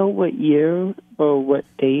don't know what year or what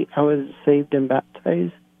date I was saved and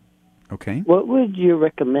baptized. Okay. What would you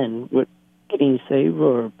recommend? Getting saved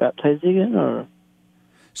or baptized again? Or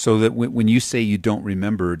so that when you say you don't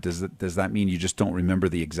remember, does that mean you just don't remember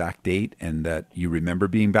the exact date, and that you remember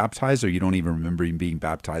being baptized, or you don't even remember being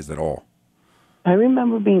baptized at all? I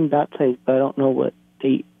remember being baptized, but I don't know what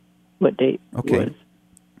date it was.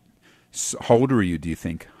 So how old were you, do you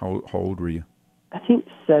think? How old were you? I think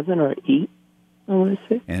 7 or 8, I want to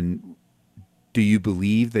say. And do you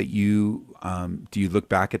believe that you do you look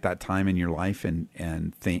back at that time in your life and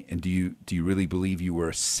think, and do you really believe you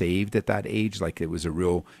were saved at that age? Like it was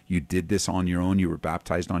you did this on your own, you were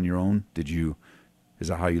baptized on your own? Is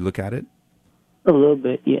that how you look at it? A little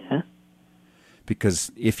bit, yeah.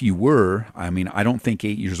 Because if you were, I don't think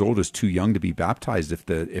 8 years old is too young to be baptized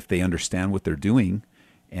if they understand what they're doing,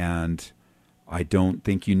 and I don't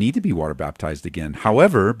think you need to be water baptized again.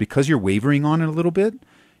 However, because you're wavering on it a little bit,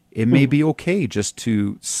 it may be okay just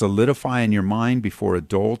to solidify in your mind before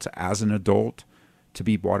as an adult, to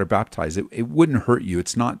be water baptized. It wouldn't hurt you.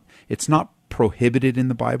 It's not prohibited in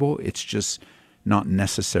the Bible. It's just not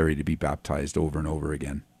necessary to be baptized over and over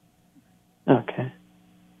again. Okay.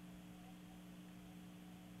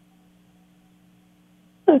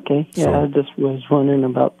 Okay. Yeah, I just was wondering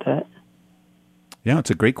about that. Yeah,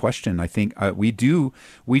 it's a great question. I think we do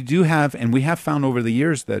have, and we have found over the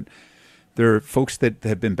years that there are folks that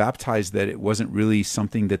have been baptized that it wasn't really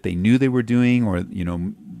something that they knew they were doing, or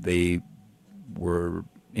they were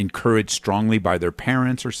encouraged strongly by their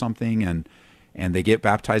parents or something, and they get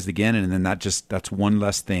baptized again, and then that's one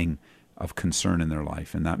less thing of concern in their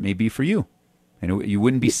life, and that may be for you. And you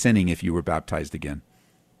wouldn't be sinning if you were baptized again.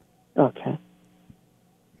 Okay.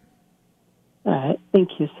 All right.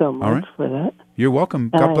 Thank you so much for that. You're welcome.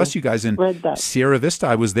 God bless you guys in Sierra Vista.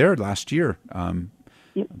 I was there last year.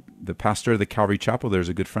 The pastor of the Calvary Chapel there is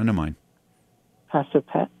a good friend of mine. Pastor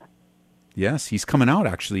Pat? Yes, he's coming out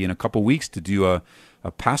actually in a couple weeks to do a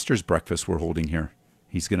pastor's breakfast we're holding here.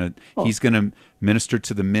 He's gonna minister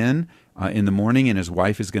to the men in the morning, and his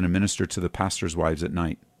wife is gonna minister to the pastors' wives at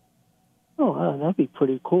night. Oh, wow, that'd be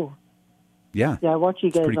pretty cool. Yeah. Yeah, I watch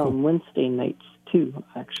you guys on Wednesday nights too,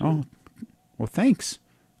 actually. Oh, well, thanks.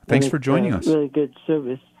 Thanks for joining us. Really good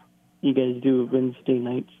service you guys do Wednesday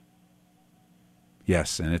nights.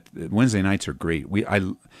 Yes, and Wednesday nights are great.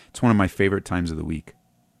 It's one of my favorite times of the week.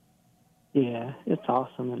 Yeah, it's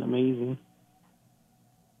awesome and amazing.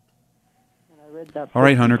 read that. All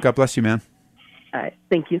right, Hunter. God bless you, man. All right.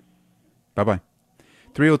 Thank you. Bye-bye.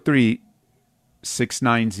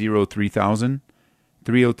 303-690-3000.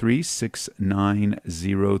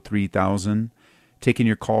 303-690-3000. Taking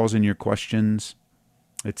your calls and your questions.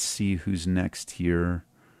 Let's see who's next here.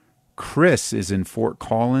 Chris is in Fort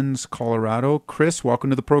Collins, Colorado. Chris, welcome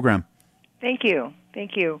to the program. Thank you.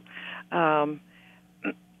 A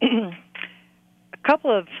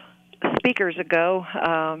couple of speakers ago,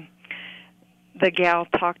 the gal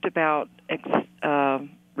talked about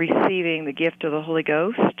receiving the gift of the Holy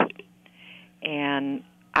Ghost, and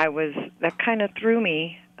that kind of threw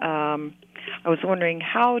me. I was wondering,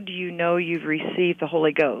 how do you know you've received the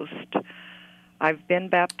Holy Ghost? I've been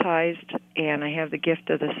baptized, and I have the gift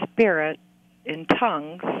of the Spirit in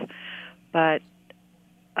tongues, but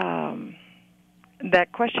that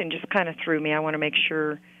question just kind of threw me. I want to make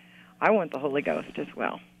sure I want the Holy Ghost as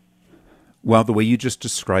well. Well, the way you just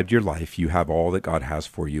described your life, you have all that God has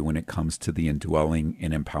for you when it comes to the indwelling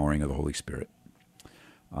and empowering of the Holy Spirit.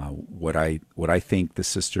 What I think the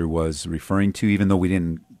sister was referring to, even though we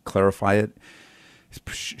didn't clarify it,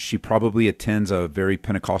 she probably attends a very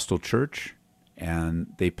Pentecostal church, and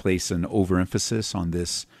they place an overemphasis on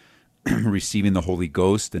this receiving the Holy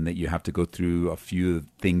Ghost, and that you have to go through a few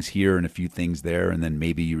things here and a few things there, and then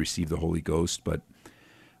maybe you receive the Holy Ghost. But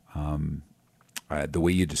the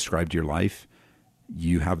way you described your life,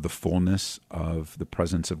 you have the fullness of the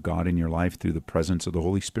presence of God in your life through the presence of the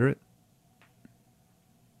Holy Spirit.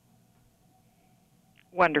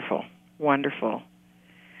 Wonderful.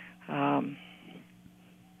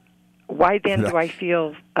 Why then do I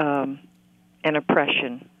feel an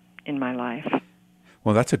oppression in my life?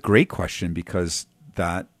 Well, that's a great question, because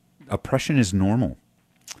that oppression is normal.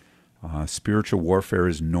 Spiritual warfare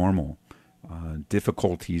is normal.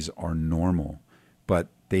 Difficulties are normal. But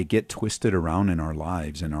they get twisted around in our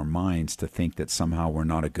lives and our minds to think that somehow we're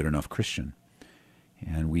not a good enough Christian.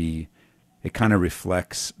 And it kind of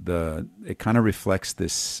reflects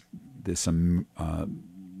this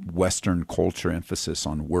Western culture emphasis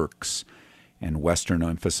on works, and Western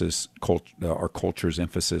emphasis, our culture's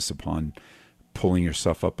emphasis upon pulling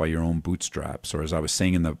yourself up by your own bootstraps. Or as I was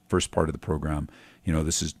saying in the first part of the program,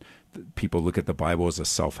 people look at the Bible as a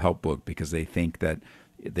self-help book because they think that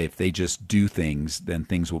if they just do things, then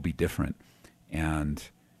things will be different. And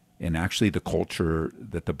actually the culture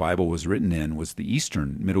that the Bible was written in was the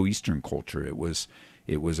Middle Eastern culture. It was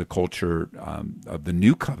a culture of the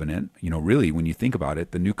New Covenant. Really, when you think about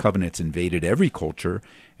it, the New Covenant's invaded every culture,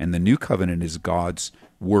 and the New Covenant is God's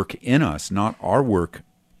work in us, not our work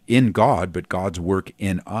in God, but God's work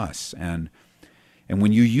in us. And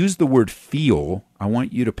when you use the word feel, I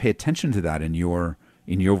want you to pay attention to that in your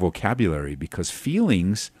vocabulary, because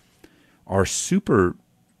feelings are super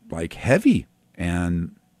heavy,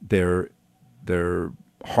 and they're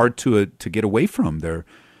hard to get away from. They're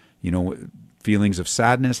feelings of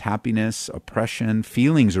sadness, happiness, oppression.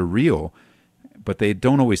 Feelings are real, but they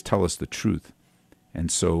don't always tell us the truth.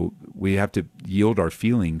 And so we have to yield our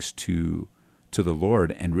feelings to the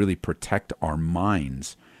Lord and really protect our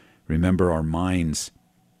minds. Remember, our minds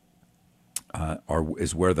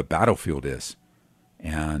is where the battlefield is.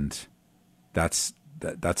 And that's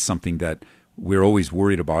something that we're always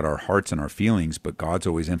worried about, our hearts and our feelings, but God's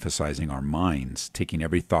always emphasizing our minds, taking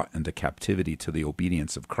every thought into captivity to the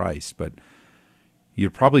obedience of Christ. But you're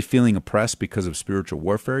probably feeling oppressed because of spiritual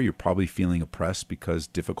warfare. You're probably feeling oppressed because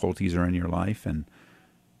difficulties are in your life, and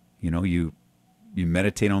you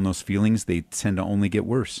meditate on those feelings, they tend to only get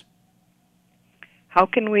worse. How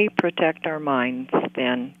can we protect our minds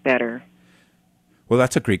then better? Well,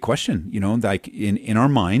 that's a great question. In our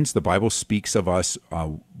minds, the Bible speaks of us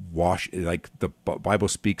the Bible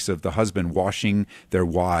speaks of the husband washing their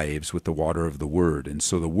wives with the water of the Word. And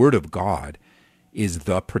so the Word of God is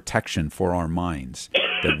the protection for our minds,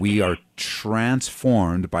 that we are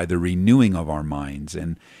transformed by the renewing of our minds.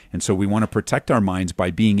 And so we want to protect our minds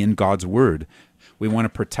by being in God's Word. We want to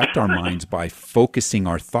protect our minds by focusing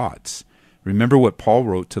our thoughts. Remember what Paul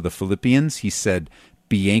wrote to the Philippians? He said,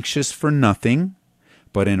 "Be anxious for nothing,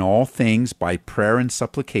 but in all things by prayer and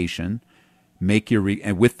supplication,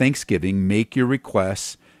 and with thanksgiving, make your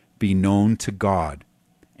requests be known to God."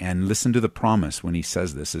 And listen to the promise when he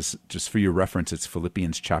says this. Is just for your reference, it's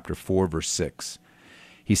Philippians chapter 4, verse 6.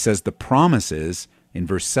 He says the promise is, in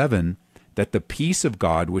verse 7, that the peace of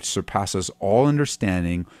God, which surpasses all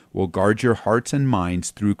understanding, will guard your hearts and minds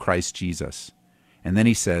through Christ Jesus. And then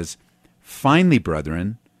he says, "Finally,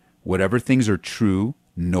 brethren, whatever things are true,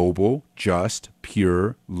 noble, just,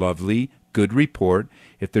 pure, lovely, good report,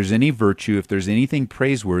 if there's any virtue, if there's anything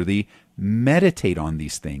praiseworthy, meditate on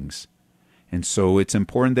these things." And so it's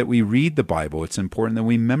important that we read the Bible. It's important that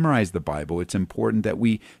we memorize the Bible. It's important that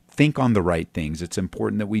we think on the right things. It's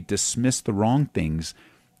important that we dismiss the wrong things.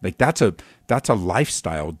 Like that's a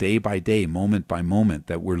lifestyle, day by day, moment by moment,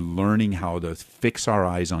 that we're learning how to fix our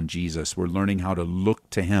eyes on Jesus. We're learning how to look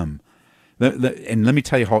to him. And let me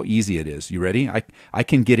tell you how easy it is. You ready? I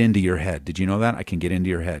can get into your head. Did you know that? I can get into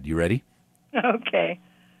your head. You ready? Okay.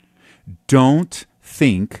 Don't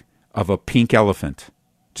think of a pink elephant.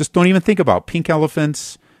 Just don't even think about pink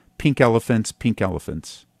elephants, pink elephants, pink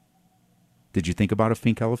elephants. Did you think about a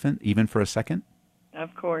pink elephant even for a second?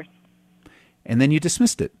 Of course. And then you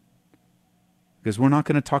dismissed it. Because we're not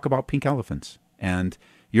going to talk about pink elephants. And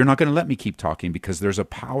you're not going to let me keep talking because there's a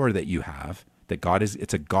power that you have that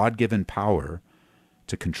it's a God-given power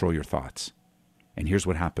to control your thoughts. And here's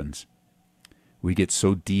what happens. We get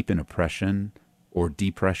so deep in oppression or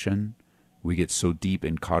depression, we get so deep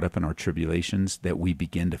and caught up in our tribulations that we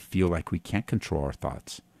begin to feel like we can't control our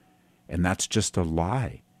thoughts. And that's just a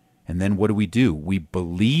lie. And then what do? We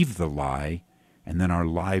believe the lie, and then our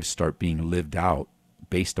lives start being lived out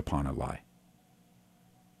based upon a lie.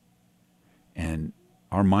 And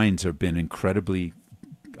our minds have been incredibly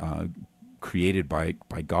created by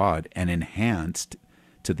God and enhanced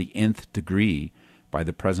to the nth degree by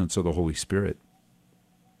the presence of the Holy Spirit.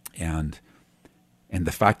 And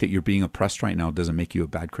the fact that you're being oppressed right now doesn't make you a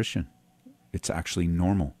bad Christian. It's actually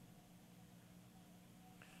normal.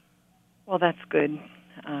 Well, that's good.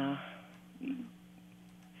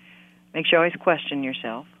 Makes you always question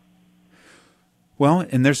yourself. Well,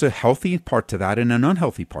 and there's a healthy part to that and an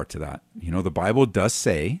unhealthy part to that. You know, the Bible does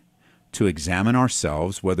say to examine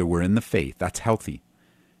ourselves whether we're in the faith. That's healthy.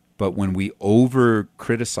 But when we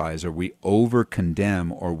over-criticize or we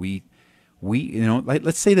over-condemn or we you know, like,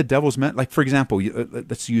 let's say the devil's meant, like, for example,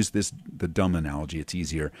 let's use the dumb analogy. It's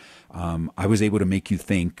easier. I was able to make you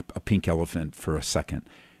think a pink elephant for a second.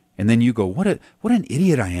 And then you go, what an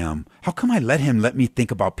idiot I am. How come I let me think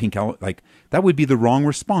about pink elephant? Like, that would be the wrong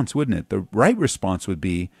response, wouldn't it? The right response would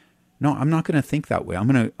be, no, I'm not going to think that way. I'm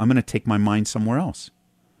going to take my mind somewhere else.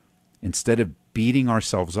 Instead of beating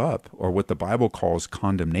ourselves up, or what the Bible calls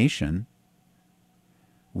condemnation,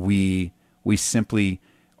 we simply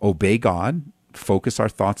obey God, focus our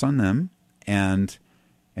thoughts on them, and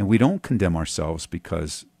we don't condemn ourselves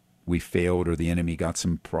because we failed or the enemy got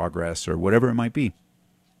some progress or whatever it might be.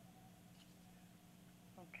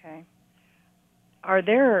 Okay.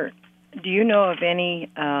 Do you know of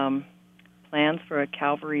any plans for a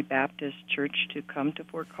Calvary Baptist church to come to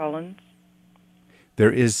Fort Collins?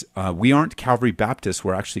 There is. We aren't Calvary Baptist.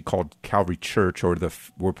 We're actually called Calvary Church, or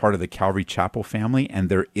we're part of the Calvary Chapel family, and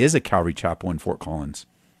there is a Calvary Chapel in Fort Collins.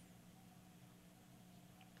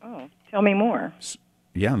 Oh, tell me more.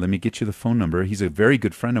 Yeah, let me get you the phone number. He's a very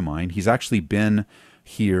good friend of mine. He's actually been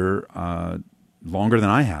here longer than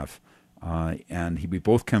I have, and we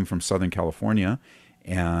both come from Southern California.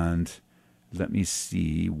 And let me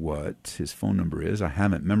see what his phone number is. I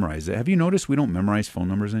haven't memorized it. Have you noticed we don't memorize phone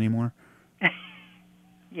numbers anymore?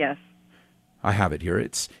 Yes. I have it here.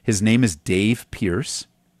 His name is Dave Pierce,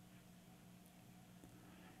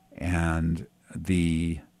 and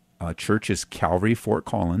the church is Calvary Fort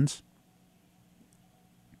Collins,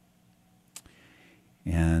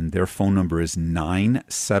 and their phone number is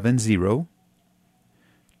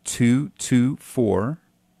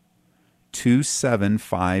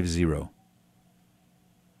 970-224-2750.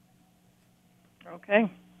 Okay.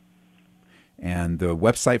 And the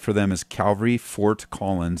website for them is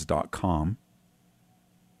calvaryfortcollins.com.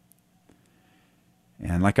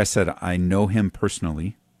 And like I said, I know him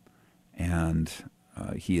personally, and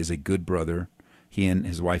he is a good brother. He and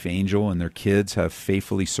his wife Angel and their kids have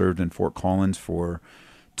faithfully served in Fort Collins for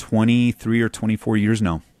 23 or 24 years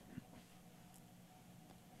now.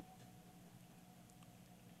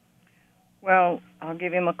 Well, I'll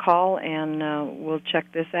give him a call and we'll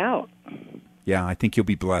check this out. Yeah, I think you'll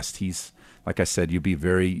be blessed. He's, like I said, you'll be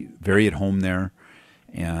very, very at home there.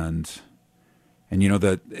 And you know,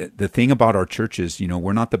 the thing about our churches, you know,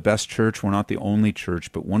 we're not the best church, we're not the only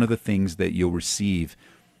church, but one of the things that you'll receive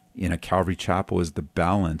in a Calvary Chapel is the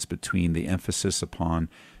balance between the emphasis upon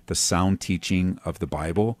the sound teaching of the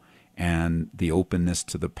Bible and the openness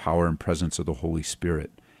to the power and presence of the Holy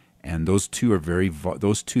Spirit. And those two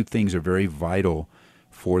things are very vital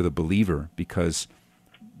for the believer, because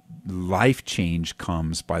life change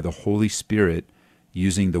comes by the Holy Spirit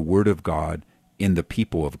using the Word of God in the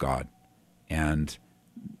people of God. And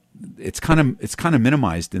it's kind of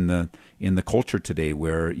minimized in the culture today,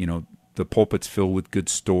 where, you know, the pulpit's filled with good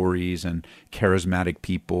stories and charismatic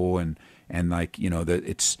people and like, you know, that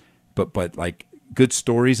it's but like good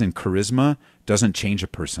stories and charisma doesn't change a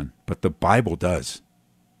person, but the Bible does.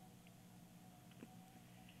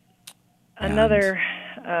 Another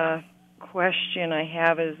question I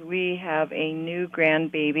have is we have a new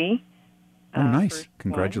grandbaby. Oh, nice.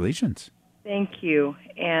 Congratulations. Thank you.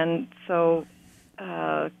 And so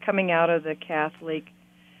coming out of the Catholic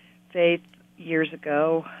faith years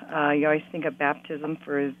ago, you always think of baptism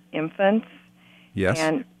for infants. Yes.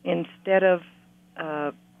 And instead of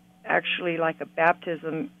actually like a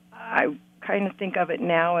baptism, I kind of think of it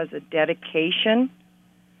now as a dedication.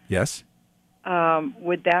 Yes.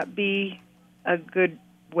 Would that be a good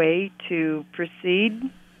way to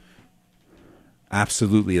proceed?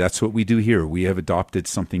 Absolutely. That's what we do here. We have adopted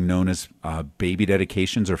something known as baby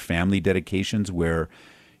dedications or family dedications, where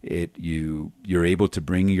you're able to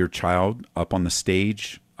bring your child up on the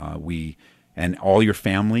stage. And all your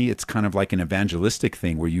family. It's kind of like an evangelistic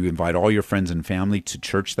thing where you invite all your friends and family to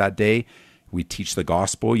church that day. We teach the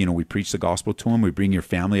gospel. We preach the gospel to them. We bring your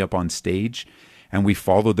family up on stage, and we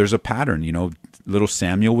follow. There's a pattern. Little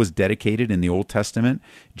Samuel was dedicated in the Old Testament.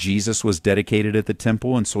 Jesus was dedicated at the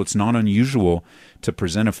temple. And so it's not unusual to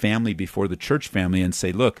present a family before the church family and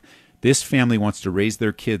say, look, this family wants to raise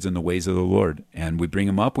their kids in the ways of the Lord. And we bring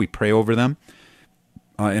them up. We pray over them.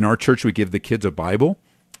 In our church, we give the kids a Bible.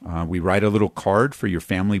 We write a little card for your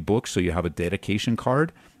family book, so you have a dedication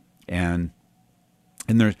card. And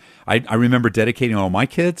I remember dedicating all my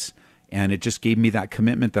kids, and it just gave me that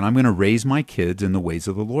commitment that I'm going to raise my kids in the ways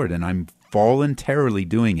of the Lord, and I'm voluntarily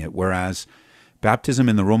doing it, whereas baptism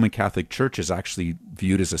in the Roman Catholic Church is actually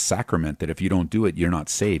viewed as a sacrament, that if you don't do it, you're not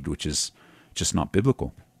saved, which is just not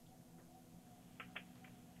biblical.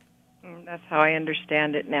 That's how I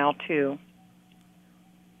understand it now, too.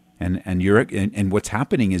 And what's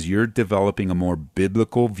happening is you're developing a more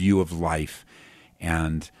biblical view of life,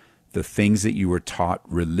 and the things that you were taught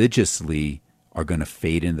religiously are going to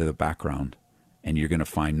fade into the background, and you're going to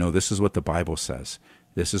find, no, this is what the Bible says.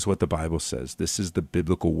 This is what the Bible says. This is the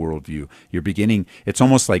biblical worldview. You're beginning. It's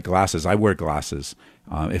almost like glasses. I wear glasses.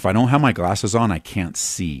 If I don't have my glasses on, I can't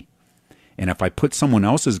see. And if I put someone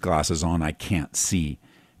else's glasses on, I can't see.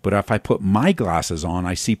 But if I put my glasses on,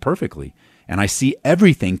 I see perfectly. And I see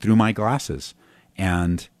everything through my glasses.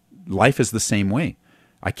 And life is the same way.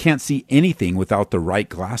 I can't see anything without the right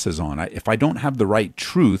glasses on. If I don't have the right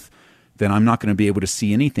truth, then I'm not going to be able to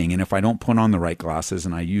see anything. And if I don't put on the right glasses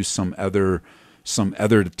and I use some other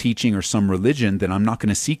teaching or some religion, then I'm not going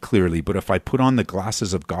to see clearly. But if I put on the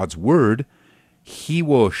glasses of God's Word, He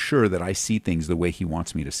will assure that I see things the way He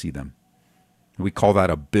wants me to see them. We call that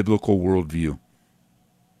a biblical worldview.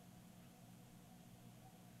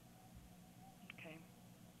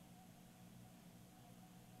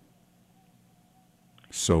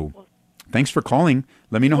 So, thanks for calling.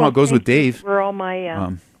 Let me know how it goes with Dave. For all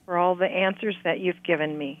my for all the answers that you've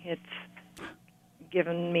given me, it's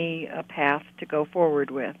given me a path to go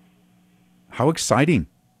forward with. How exciting!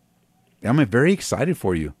 I'm very excited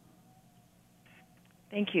for you.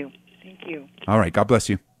 Thank you. Thank you. All right. God bless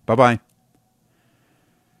you. Bye-bye.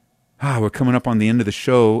 We're coming up on the end of the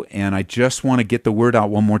show, and I just want to get the word out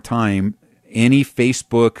one more time. Any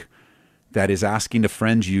Facebook that is asking to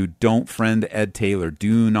friend you, don't friend Ed Taylor.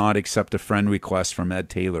 Do not accept a friend request from Ed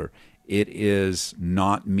Taylor. It is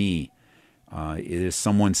not me. It is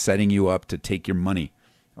someone setting you up to take your money.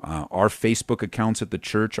 Our Facebook accounts at the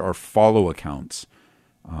church are follow accounts.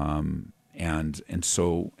 And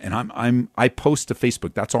I post to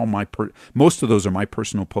Facebook. That's all most of those are my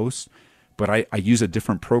personal posts, but I use a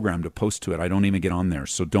different program to post to it. I don't even get on there.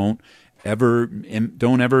 So don't ever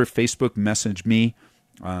Facebook message me.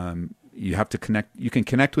 You have to connect. You can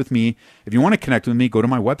connect with me. If you want to connect with me, go to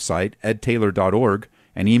my website, edtaylor.org,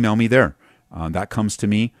 and email me there. That comes to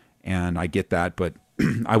me, and I get that. But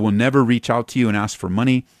I will never reach out to you and ask for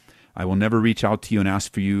money. I will never reach out to you and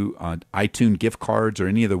ask for you iTunes gift cards or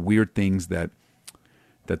any of the weird things that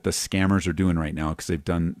the scammers are doing right now, because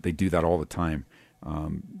they do that all the time.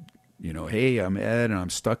 Hey, I'm Ed and I'm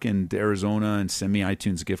stuck in Arizona, and send me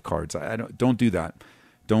iTunes gift cards. I don't do that.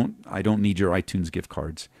 I don't need your iTunes gift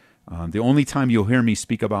cards. The only time you'll hear me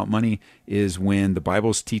speak about money is when the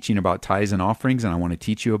Bible's teaching about tithes and offerings, and I want to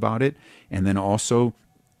teach you about it. And then also,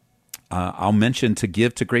 I'll mention to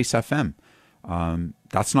give to Grace FM.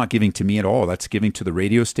 That's not giving to me at all. That's giving to the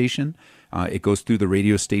radio station. It goes through the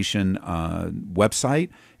radio station website.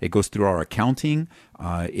 It goes through our accounting.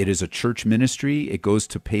 It is a church ministry. It goes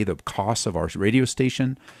to pay the costs of our radio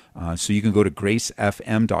station. So you can go to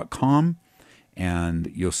gracefm.com, and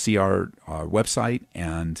you'll see our website,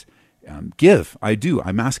 and give.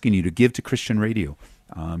 I'm asking you to give to Christian radio.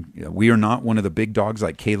 We are not one of the big dogs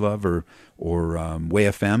like K-Love or Way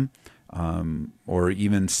FM. or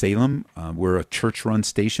even Salem. We're a church-run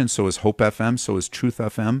station, so is Hope FM, so is Truth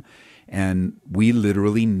FM, and we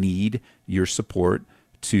literally need your support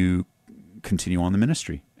to continue on the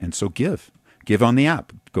ministry. And so give on the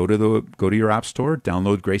app. Go to your app store,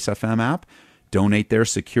 download Grace FM app, donate there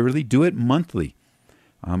securely. Do it monthly.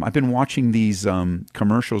 I've been watching these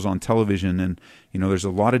commercials on television, and there's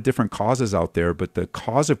a lot of different causes out there, but the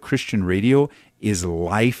cause of Christian radio is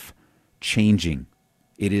life-changing.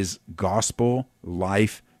 It is gospel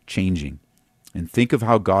life-changing. And think of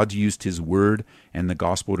how God's used his word and the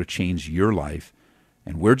gospel to change your life.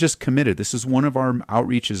 And we're just committed. This is one of our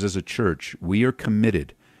outreaches as a church. We are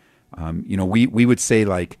committed. We would say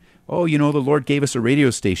like, oh, the Lord gave us a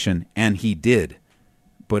radio station, and he did.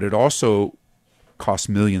 But it also cost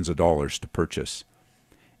millions of dollars to purchase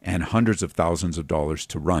and hundreds of thousands of dollars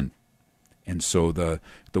to run. And so the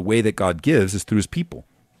way that God gives is through his people.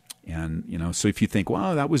 And, so if you think,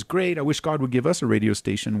 wow, that was great, I wish God would give us a radio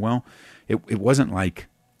station. Well, it wasn't like,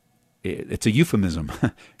 it's a euphemism.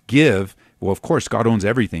 Give, well, of course, God owns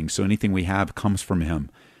everything, so anything we have comes from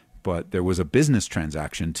him. But there was a business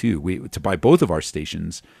transaction too. To buy both of our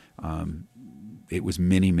stations, it was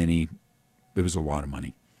it was a lot of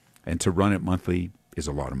money. And to run it monthly is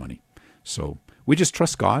a lot of money. So we just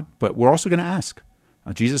trust God, but we're also going to ask.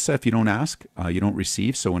 Jesus said, if you don't ask, you don't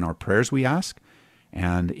receive. So in our prayers, we ask.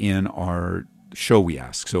 And in our show, we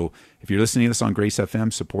ask. So if you're listening to this on Grace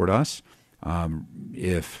FM, support us.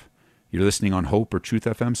 If you're listening on Hope or Truth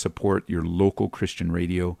FM, support your local Christian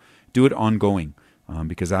radio. Do it ongoing,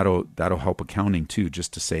 because that'll help accounting too,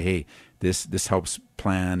 just to say, hey, this helps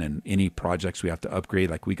plan and any projects we have to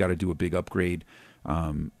upgrade. Like we got to do a big upgrade.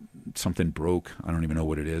 Something broke. I don't even know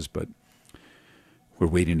what it is, but we're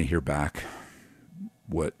waiting to hear back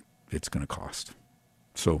what it's going to cost.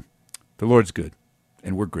 So the Lord's good,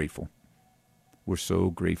 and we're grateful. We're so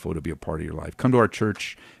grateful to be a part of your life. Come to our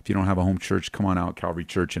church. If you don't have a home church, come on out, Calvary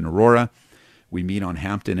Church in Aurora. We meet on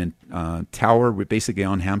Hampton and Tower. We're basically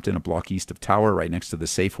on Hampton, a block east of Tower, right next to the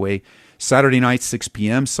Safeway. Saturday night, 6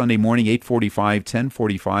 p.m., Sunday morning, 8:45,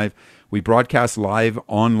 10:45. We broadcast live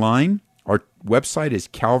online. Our website is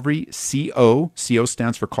Calvary CO. CO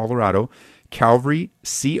stands for Colorado.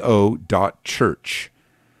 CalvaryCO.church.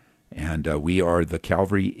 And we are the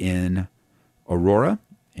Calvary in Aurora.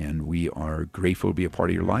 And we are grateful to be a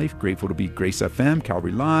part of your life. Grateful to be Grace FM,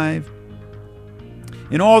 Calvary Live.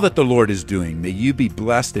 In all that the Lord is doing, may you be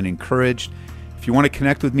blessed and encouraged. If you want to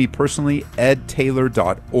connect with me personally,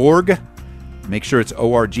 edtaylor.org. Make sure it's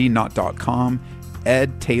org, not .com.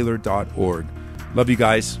 edtaylor.org. Love you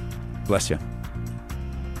guys. Bless you.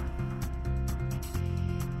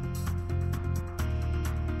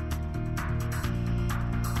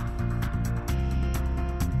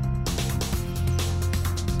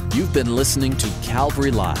 You've been listening to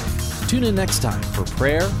Calvary Live. Tune in next time for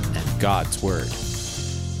prayer and God's Word.